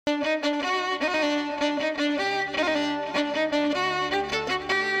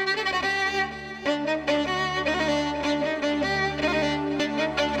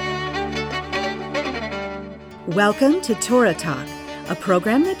Welcome to Torah Talk, a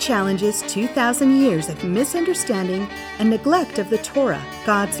program that challenges 2,000 years of misunderstanding and neglect of the Torah,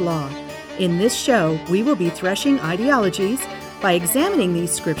 God's law. In this show, we will be threshing ideologies by examining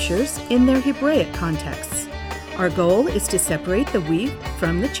these scriptures in their Hebraic contexts. Our goal is to separate the wheat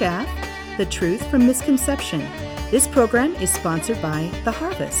from the chaff, the truth from misconception. This program is sponsored by The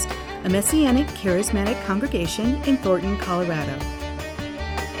Harvest, a Messianic charismatic congregation in Thornton, Colorado.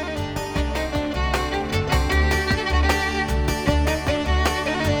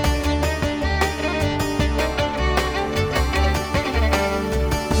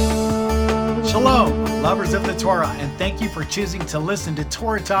 Shalom, lovers of the Torah, and thank you for choosing to listen to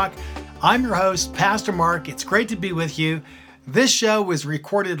Torah Talk. I'm your host, Pastor Mark. It's great to be with you. This show was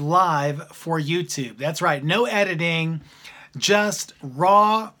recorded live for YouTube. That's right, no editing, just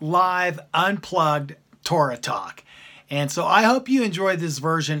raw, live, unplugged Torah Talk. And so I hope you enjoy this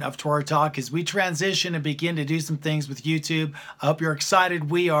version of Torah Talk as we transition and begin to do some things with YouTube. I hope you're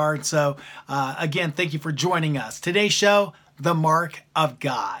excited. We are. So again, thank you for joining us. Today's show, The Mark of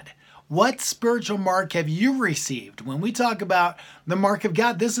God. What spiritual mark have you received? When we talk about the mark of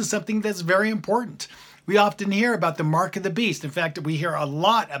God, this is something that's very important. We often hear about the mark of the beast. In fact, we hear a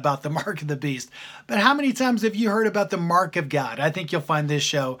lot about the mark of the beast. But how many times have you heard about the mark of God? I think you'll find this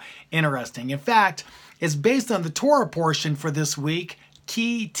show interesting. In fact, it's based on the Torah portion for this week,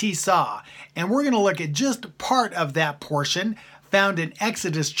 Ki Tisa. And we're going to look at just part of that portion found in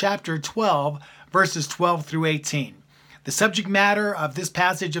Exodus chapter 12, verses 12 through 18. The subject matter of this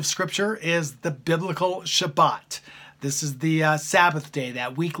passage of Scripture is the biblical Shabbat. This is the Sabbath day,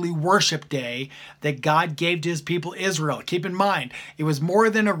 that weekly worship day that God gave to his people Israel. Keep in mind, it was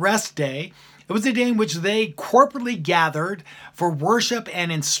more than a rest day. It was a day in which they corporately gathered for worship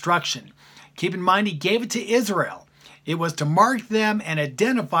and instruction. Keep in mind, he gave it to Israel. It was to mark them and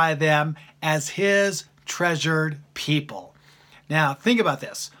identify them as his treasured people. Now, think about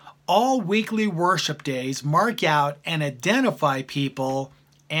this. All weekly worship days mark out and identify people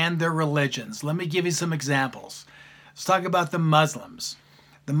and their religions. Let me give you some examples. Let's talk about the Muslims.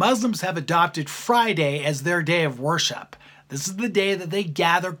 The Muslims have adopted Friday as their day of worship. This is the day that they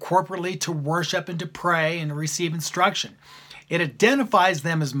gather corporately to worship and to pray and to receive instruction. It identifies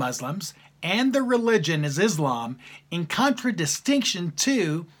them as Muslims and their religion as Islam in contradistinction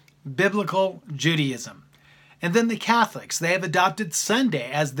to biblical Judaism. And then the Catholics, they have adopted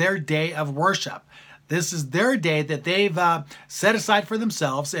Sunday as their day of worship. This is their day that they've set aside for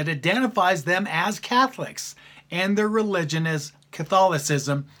themselves. It identifies them as Catholics and their religion as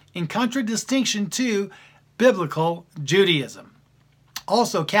Catholicism in contradistinction to biblical Judaism.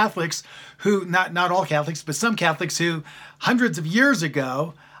 Also, Catholics who, not all Catholics, but some Catholics who hundreds of years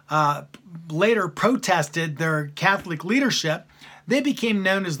ago later protested their Catholic leadership, they became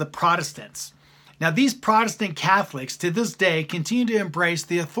known as the Protestants. Now, these Protestant Catholics to this day continue to embrace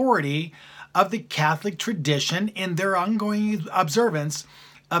the authority of the Catholic tradition in their ongoing observance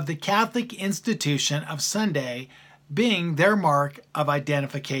of the Catholic institution of Sunday being their mark of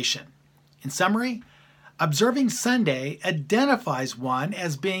identification. In summary, observing Sunday identifies one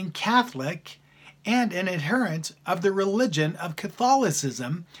as being Catholic and an adherent of the religion of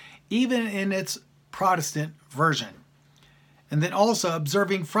Catholicism, even in its Protestant version. And then also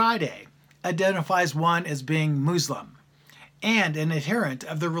observing Friday identifies one as being Muslim and an adherent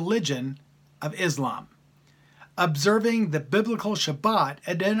of the religion of Islam. Observing the biblical Shabbat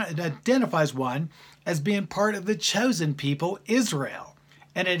identifies one as being part of the chosen people, Israel,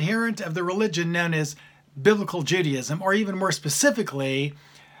 an adherent of the religion known as biblical Judaism, or even more specifically,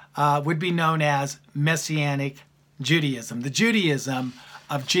 would be known as Messianic Judaism, the Judaism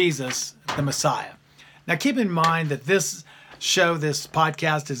of Jesus, the Messiah. Now keep in mind that this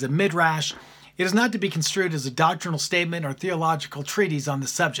podcast is a midrash. It is not to be construed as a doctrinal statement or theological treatise on the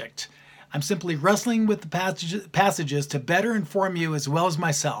subject. I'm simply wrestling with the passages to better inform you as well as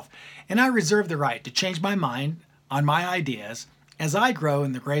myself, and I reserve the right to change my mind on my ideas as I grow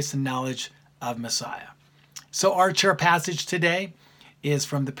in the grace and knowledge of Messiah. So our chair passage today is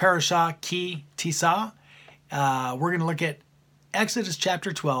from the Parashah Ki Tisa. We're going to look at Exodus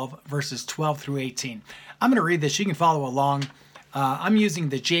chapter 12, verses 12 through 18. I'm going to read this. You can follow along. I'm using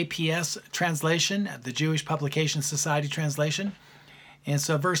the JPS translation, the Jewish Publication Society translation. And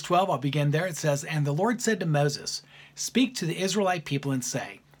so verse 12, I'll begin there. It says, "And the Lord said to Moses, Speak to the Israelite people and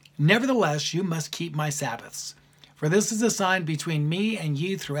say, Nevertheless, you must keep my Sabbaths. For this is a sign between me and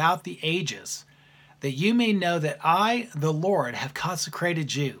you throughout the ages, that you may know that I, the Lord, have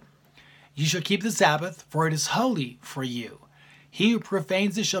consecrated you. You shall keep the Sabbath, for it is holy for you. He who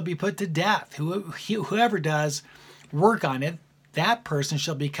profanes it shall be put to death. Whoever does work on it, that person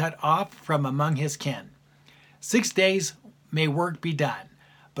shall be cut off from among his kin. 6 days may work be done,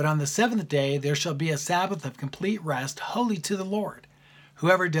 but on the seventh day there shall be a Sabbath of complete rest, holy to the Lord.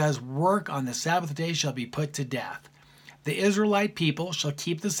 Whoever does work on the Sabbath day shall be put to death. The Israelite people shall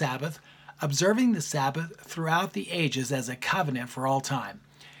keep the Sabbath, observing the Sabbath throughout the ages as a covenant for all time.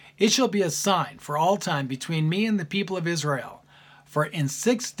 It shall be a sign for all time between me and the people of Israel. For in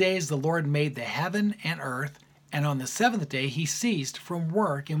 6 days the Lord made the heaven and earth, and on the seventh day he ceased from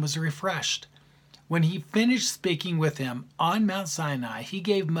work and was refreshed. When he finished speaking with him on Mount Sinai, he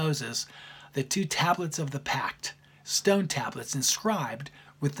gave Moses the 2 tablets of the pact, stone tablets inscribed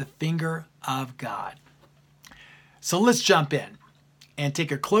with the finger of God. So let's jump in and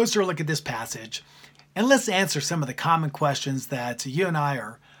take a closer look at this passage, and let's answer some of the common questions that you and I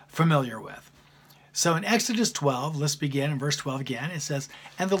are familiar with. So in Exodus 12, let's begin in verse 12 again. It says,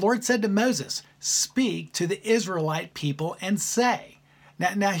 "And the Lord said to Moses, speak to the Israelite people and say."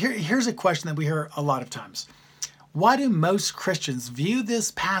 Now here's a question that we hear a lot of times. Why do most Christians view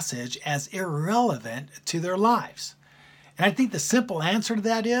this passage as irrelevant to their lives? And I think the simple answer to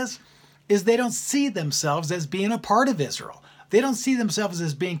that is they don't see themselves as being a part of Israel. They don't see themselves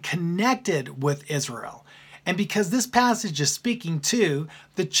as being connected with Israel. And because this passage is speaking to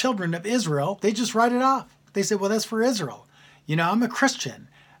the children of Israel, they just write it off. They say, well, that's for Israel. I'm a Christian.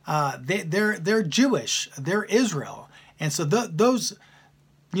 They're Jewish. They're Israel. And so those,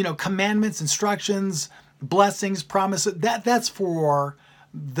 commandments, instructions, blessings, promises, that's for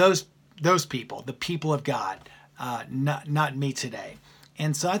those people, the people of God, not me today.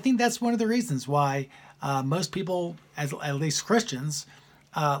 And so I think that's one of the reasons why most people, at least Christians,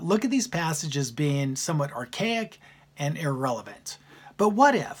 look at these passages being somewhat archaic and irrelevant. But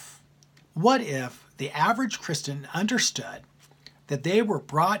what if the average Christian understood that they were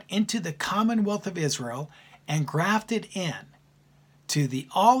brought into the commonwealth of Israel and grafted in to the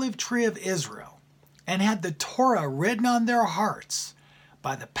olive tree of Israel and had the Torah written on their hearts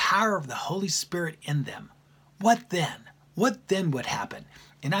by the power of the Holy Spirit in them? What then? What then would happen?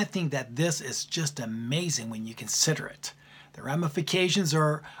 And I think that this is just amazing when you consider it. The ramifications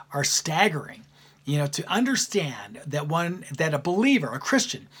are staggering. To understand that a believer, a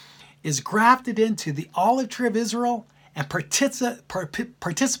Christian, is grafted into the olive tree of Israel and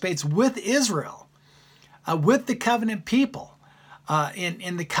participates with Israel, with the covenant people,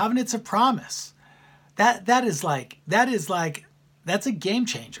 in the covenants of promise. That's a game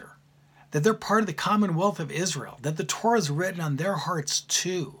changer. That they're part of the commonwealth of Israel, that the Torah is written on their hearts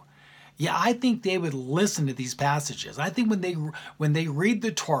too. Yeah, I think they would listen to these passages. I think when they read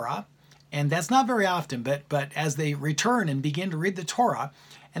the Torah, and that's not very often, but as they return and begin to read the Torah,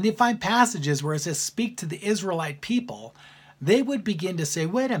 and they find passages where it says, speak to the Israelite people, they would begin to say,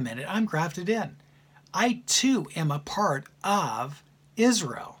 wait a minute, I'm grafted in. I too am a part of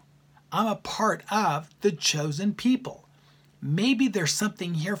Israel. I'm a part of the chosen people. Maybe there's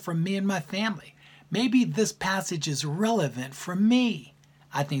something here for me and my family. Maybe this passage is relevant for me.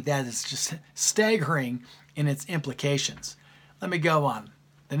 I think that is just staggering in its implications. Let me go on.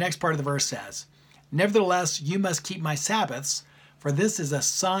 The next part of the verse says, "Nevertheless, you must keep my Sabbaths, for this is a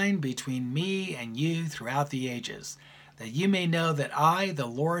sign between me and you throughout the ages, that you may know that I, the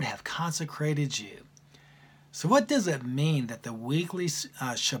Lord, have consecrated you." So what does it mean that the weekly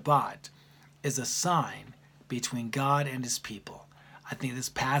Shabbat is a sign between God and his people? I think this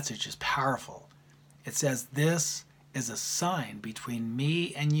passage is powerful. It says this is a sign between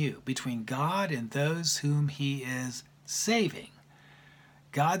me and you, between God and those whom he is saving.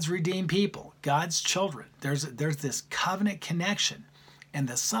 God's redeemed people, God's children. There's this covenant connection. And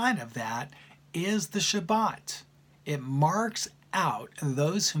the sign of that is the Shabbat. It marks out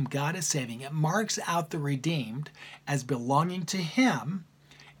those whom God is saving. It marks out the redeemed as belonging to him,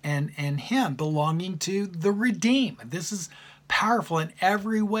 and him belonging to the redeemed. This is powerful in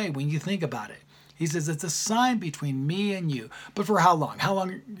every way when you think about it. He says it's a sign between me and you. But for how long? How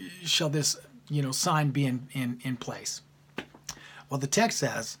long shall this sign be in place? Well, the text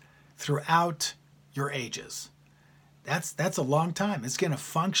says throughout your ages. That's a long time. It's going to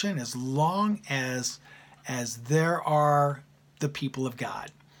function as long as there are the people of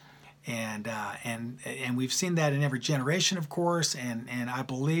God. And we've seen that in every generation, of course, and I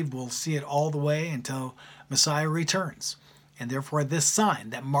believe we'll see it all the way until Messiah returns. And therefore, this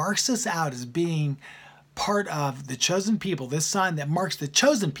sign that marks us out as being part of the chosen people, this sign that marks the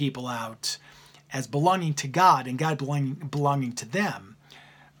chosen people out as belonging to God and God belonging to them,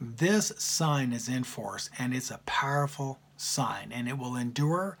 This sign is in force, and it's a powerful sign, and it will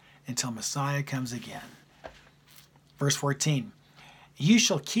endure until Messiah comes again. Verse 14, you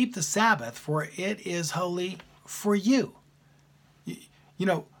shall keep the Sabbath, for it is holy for you. You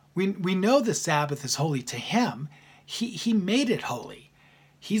know, we know the Sabbath is holy to him. He made it holy.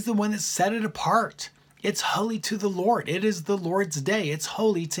 He's the one that set it apart. It's holy to the Lord. It is the Lord's day. It's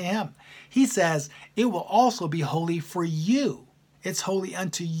holy to him. He says it will also be holy for you. It's holy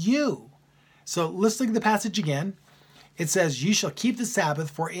unto you. So let's look at the passage again. It says, you shall keep the Sabbath,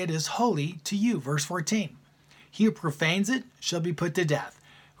 for it is holy to you. Verse 14. He who profanes it shall be put to death.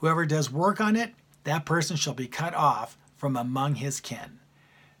 Whoever does work on it, that person shall be cut off from among his kin.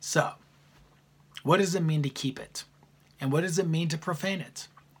 So, what does it mean to keep it? And what does it mean to profane it?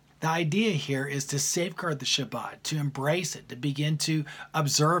 The idea here is to safeguard the Shabbat, to embrace it, to begin to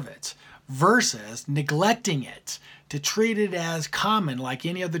observe it, versus neglecting it, to treat it as common like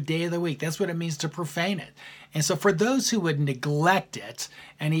any other day of the week. That's what it means to profane it. And so for those who would neglect it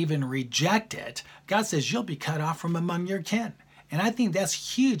and even reject it, God says you'll be cut off from among your kin. And I think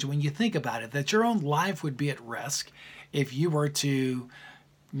that's huge when you think about it, that your own life would be at risk if you were to,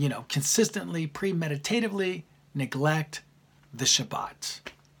 consistently, premeditatively neglect the Shabbat.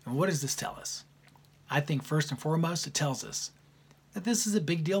 And what does this tell us? I think first and foremost, it tells us that this is a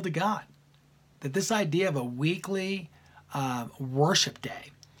big deal to God. That this idea of a weekly worship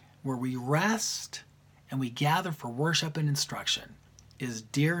day where we rest and we gather for worship and instruction is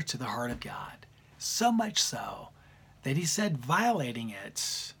dear to the heart of God. So much so that he said violating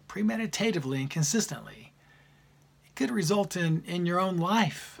it premeditatively and consistently, it could result in your own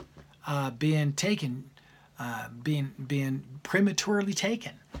life being taken, being prematurely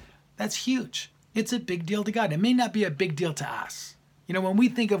taken. That's huge. It's a big deal to God. It may not be a big deal to us. When we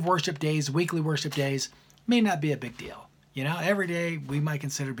think of worship days, weekly worship days, it may not be a big deal. Every day we might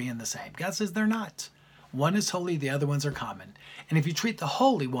consider being the same. God says they're not. One is holy, the other ones are common. And if you treat the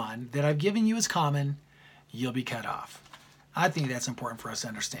holy one that I've given you as common, you'll be cut off. I think that's important for us to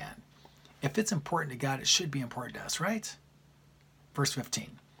understand. If it's important to God, it should be important to us, right? Verse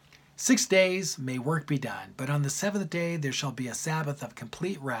 15. 6 days may work be done, but on the seventh day there shall be a Sabbath of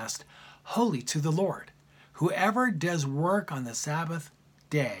complete rest, holy to the Lord. Whoever does work on the Sabbath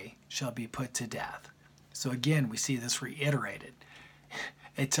day shall be put to death. So again, we see this reiterated.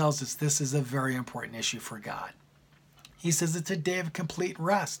 It tells us this is a very important issue for God. He says it's a day of complete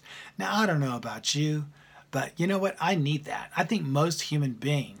rest. Now, I don't know about you, but you know what? I need that. I think most human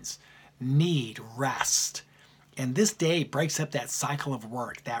beings need rest. And this day breaks up that cycle of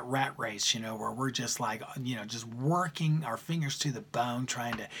work, that rat race, where we're just like, just working our fingers to the bone,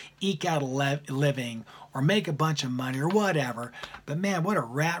 trying to eke out a living or make a bunch of money or whatever. But man, what a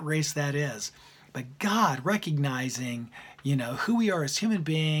rat race that is. But God recognizing, who we are as human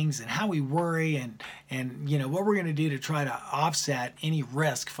beings and how we worry and what we're going to do to try to offset any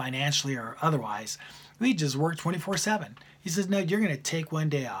risk financially or otherwise, we just work 24/7. He says, no, you're going to take one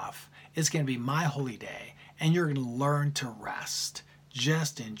day off. It's going to be my holy day. And you're going to learn to rest.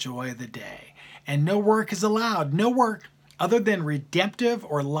 Just enjoy the day. And no work is allowed. No work other than redemptive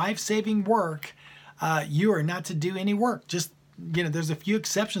or life-saving work. You are not to do any work. Just, there's a few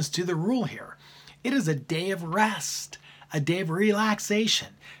exceptions to the rule here. It is a day of rest, a day of relaxation.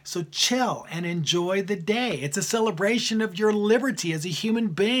 So chill and enjoy the day. It's a celebration of your liberty as a human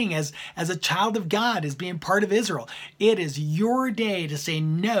being, as a child of God, as being part of Israel. It is your day to say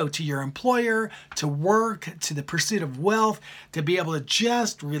no to your employer, to work, to the pursuit of wealth, to be able to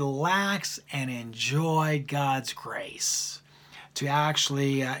just relax and enjoy God's grace. To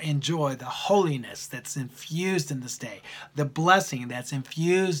actually enjoy the holiness that's infused in this day, the blessing that's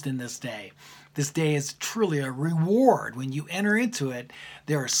infused in this day. This day is truly a reward. When you enter into it,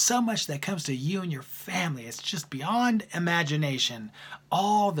 there is so much that comes to you and your family. It's just beyond imagination,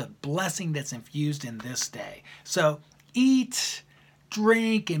 all the blessing that's infused in this day. So eat,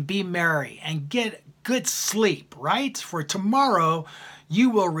 drink, and be merry, and get good sleep, right? For tomorrow, you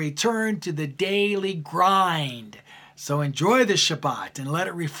will return to the daily grind. So enjoy the Shabbat and let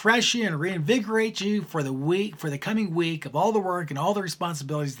it refresh you and reinvigorate you for the week, for the coming week of all the work and all the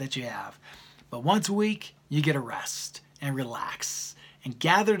responsibilities that you have. But once a week, you get a rest and relax and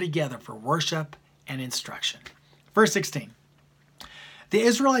gather together for worship and instruction. Verse 16. The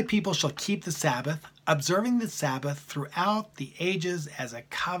Israelite people shall keep the Sabbath, observing the Sabbath throughout the ages as a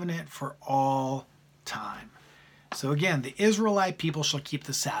covenant for all time. So again, the Israelite people shall keep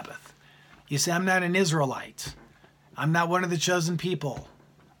the Sabbath. You say, I'm not an Israelite. I'm not one of the chosen people.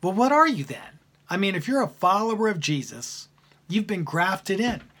 Well, what are you then? I mean, if you're a follower of Jesus, you've been grafted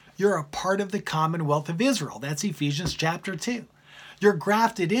in. You're a part of the commonwealth of Israel. That's Ephesians chapter 2. You're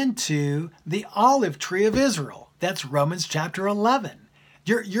grafted into the olive tree of Israel. That's Romans chapter 11.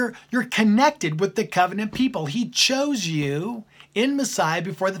 You're connected with the covenant people. He chose you in Messiah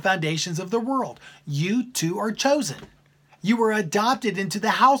before the foundations of the world. You too are chosen. You were adopted into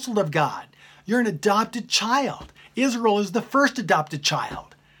the household of God. You're an adopted child. Israel is the first adopted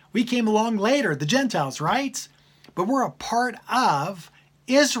child. We came along later, the Gentiles, right? But we're a part of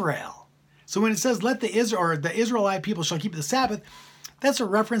Israel. So when it says, let the Israelite people shall keep the Sabbath, that's a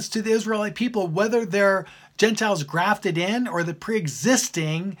reference to the Israelite people, whether they're Gentiles grafted in or the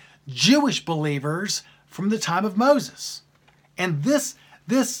pre-existing Jewish believers from the time of Moses. And this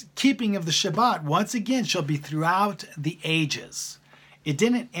keeping of the Shabbat, once again, shall be throughout the ages. It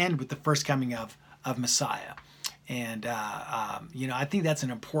didn't end with the first coming of Messiah. And, I think that's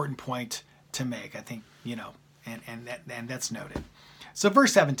an important point to make. I think, and that's noted. So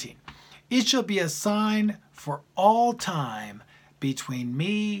verse 17, it shall be a sign for all time between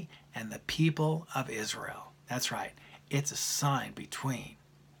me and the people of Israel. That's right. It's a sign between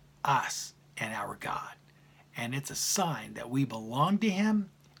us and our God. And it's a sign that we belong to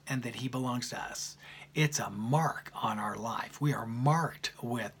him and that he belongs to us. It's a mark on our life. We are marked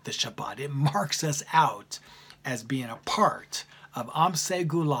with the Shabbat. It marks us out as being a part of Am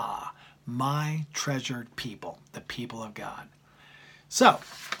Segulah, my treasured people, the people of God. So,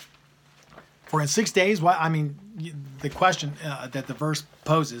 for in 6 days, the question that the verse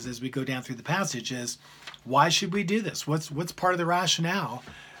poses as we go down through the passage is, why should we do this? What's part of the rationale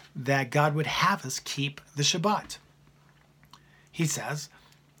that God would have us keep the Shabbat? He says,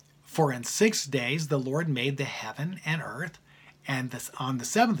 for in 6 days the Lord made the heaven and earth, and on the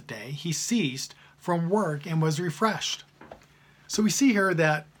seventh day he ceased from work and was refreshed. So we see here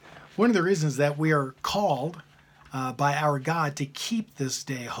that one of the reasons that we are called by our God to keep this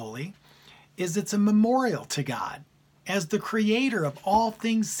day holy is it's a memorial to God as the creator of all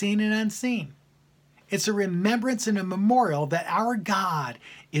things seen and unseen. It's a remembrance and a memorial that our God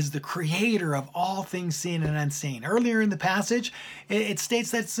is the creator of all things seen and unseen. Earlier in the passage, it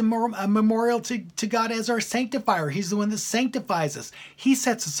states that it's a memorial to God as our sanctifier. He's the one that sanctifies us. He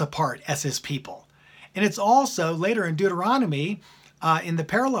sets us apart as his people. And it's also later in Deuteronomy, in the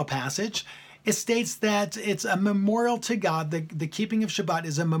parallel passage, it states that it's a memorial to God. The keeping of Shabbat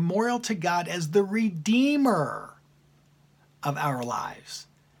is a memorial to God as the Redeemer of our lives.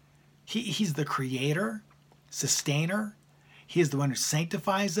 He's the creator, sustainer. He is the one who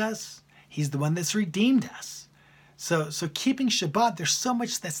sanctifies us. He's the one that's redeemed us. So keeping Shabbat, there's so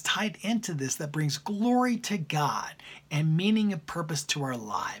much that's tied into this that brings glory to God and meaning and purpose to our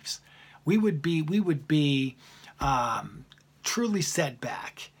lives. We would be truly set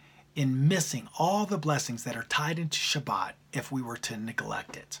back in missing all the blessings that are tied into Shabbat if we were to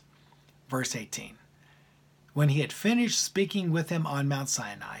neglect it. Verse 18. When he had finished speaking with him on Mount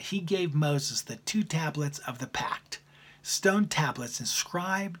Sinai, he gave Moses the 2 tablets of the pact, stone tablets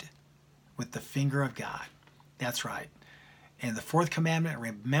inscribed with the finger of God. That's right. And the 4th commandment,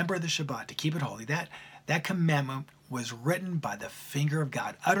 remember the Shabbat, to keep it holy. That commandment was written by the finger of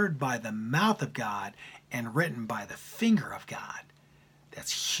God, uttered by the mouth of God, and written by the finger of God.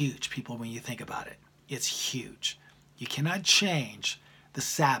 That's huge, people, when you think about it. It's huge. You cannot change the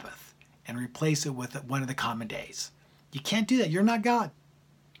Sabbath and replace it with one of the common days. You can't do that. You're not God.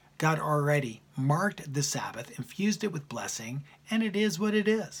 God already marked the Sabbath, infused it with blessing, and it is what it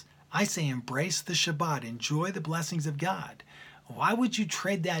is. I say embrace the Shabbat. Enjoy the blessings of God. Why would you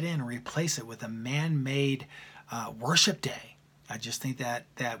trade that in and replace it with a man-made worship day? I just think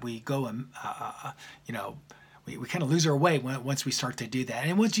that we go, we kind of lose our way once we start to do that.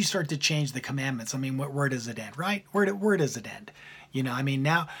 And once you start to change the commandments, where does it end, right? Where does it end?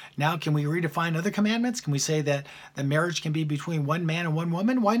 Now can we redefine other commandments? Can we say that the marriage can be between one man and one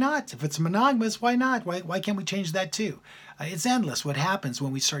woman? Why not? If it's monogamous, why not? Why can't we change that too? It's endless what happens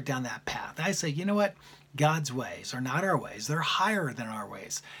when we start down that path. I say, you know what? God's ways are not our ways. They're higher than our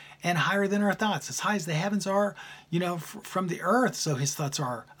ways and higher than our thoughts. As high as the heavens are, from the earth, so his thoughts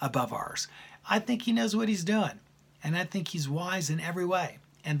are above ours. I think he knows what he's doing. And I think he's wise in every way.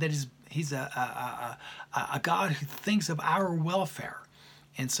 And that he's a God who thinks of our welfare.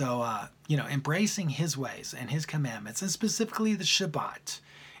 And so, embracing his ways and his commandments, and specifically the Shabbat,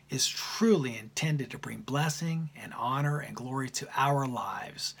 is truly intended to bring blessing and honor and glory to our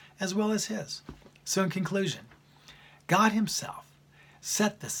lives, as well as his. So in conclusion, God himself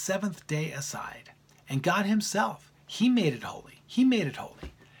set the 7th day aside. And God himself, he made it holy. He made it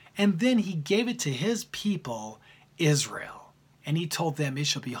holy. And then he gave it to his people, Israel. And he told them, it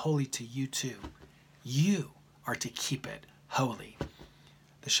shall be holy to you too. You are to keep it holy.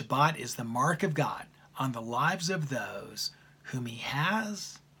 The Shabbat is the mark of God on the lives of those whom he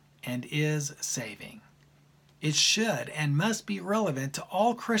has and is saving. It should and must be relevant to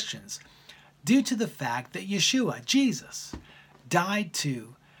all Christians due to the fact that Yeshua, Jesus, died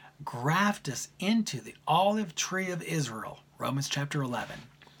to graft us into the olive tree of Israel, Romans chapter 11,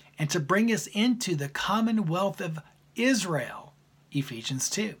 and to bring us into the commonwealth of Israel, Ephesians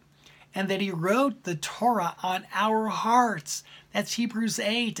 2, and that he wrote the Torah on our hearts, that's Hebrews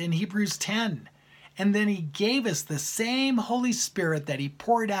 8 and Hebrews 10, and then he gave us the same Holy Spirit that he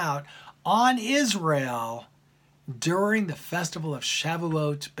poured out on Israel during the festival of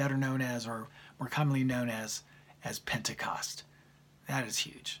Shavuot, better known as, or more commonly known as Pentecost. That is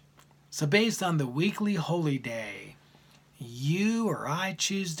huge. So based on the weekly holy day you or I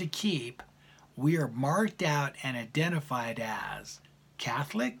choose to keep, we are marked out and identified as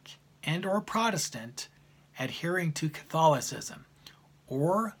Catholic and or Protestant, adhering to Catholicism,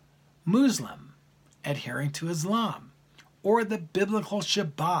 or Muslim, adhering to Islam, or the biblical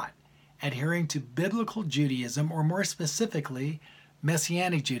Shabbat, adhering to biblical Judaism, or more specifically,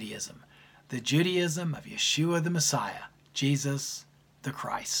 Messianic Judaism, the Judaism of Yeshua the Messiah, Jesus the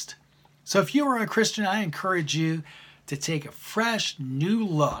Christ. So if you are a Christian, I encourage you to take a fresh, new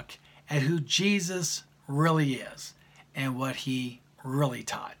look at who Jesus really is and what he really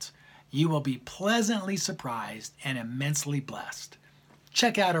taught. You will be pleasantly surprised and immensely blessed.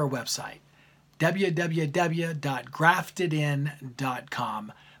 Check out our website,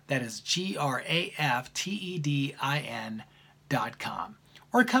 www.graftedin.com. That is graftedin.com.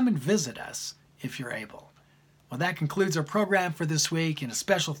 Or come and visit us if you're able. Well, that concludes our program for this week, and a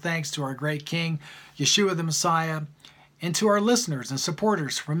special thanks to our great King, Yeshua the Messiah, and to our listeners and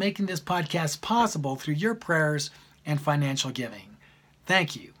supporters for making this podcast possible through your prayers and financial giving.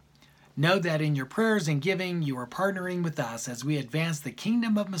 Thank you. Know that in your prayers and giving, you are partnering with us as we advance the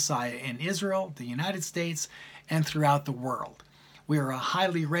kingdom of Messiah in Israel, the United States, and throughout the world. We are a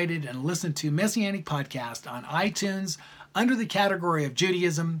highly rated and listened to Messianic podcast on iTunes under the category of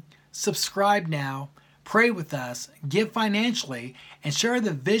Judaism. Subscribe now, pray with us, give financially, and share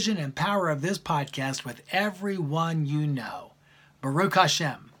the vision and power of this podcast with everyone you know. Baruch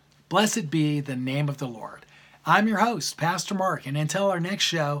Hashem. Blessed be the name of the Lord. I'm your host, Pastor Mark, and until our next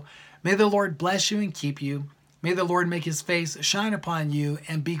show, may the Lord bless you and keep you. May the Lord make his face shine upon you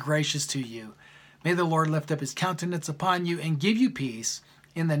and be gracious to you. May the Lord lift up his countenance upon you and give you peace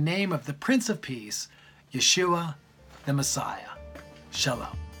in the name of the Prince of Peace, Yeshua the Messiah.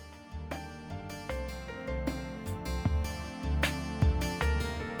 Shalom.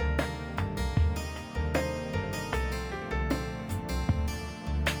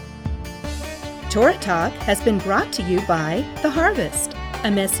 Torah Talk has been brought to you by The Harvest, a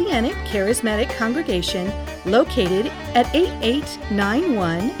Messianic charismatic congregation located at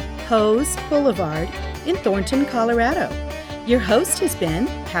 8891 Hose Boulevard in Thornton, Colorado. Your host has been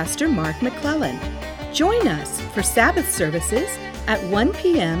Pastor Mark McClellan. Join us for Sabbath services at 1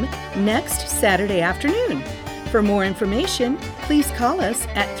 p.m. next Saturday afternoon. For more information, please call us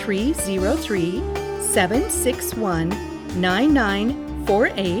at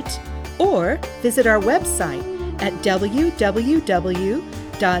 303-761-9948 or visit our website at www.graftedin,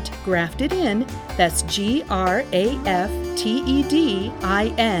 that's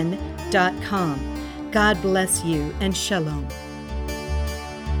graftedin.com. God bless you and shalom.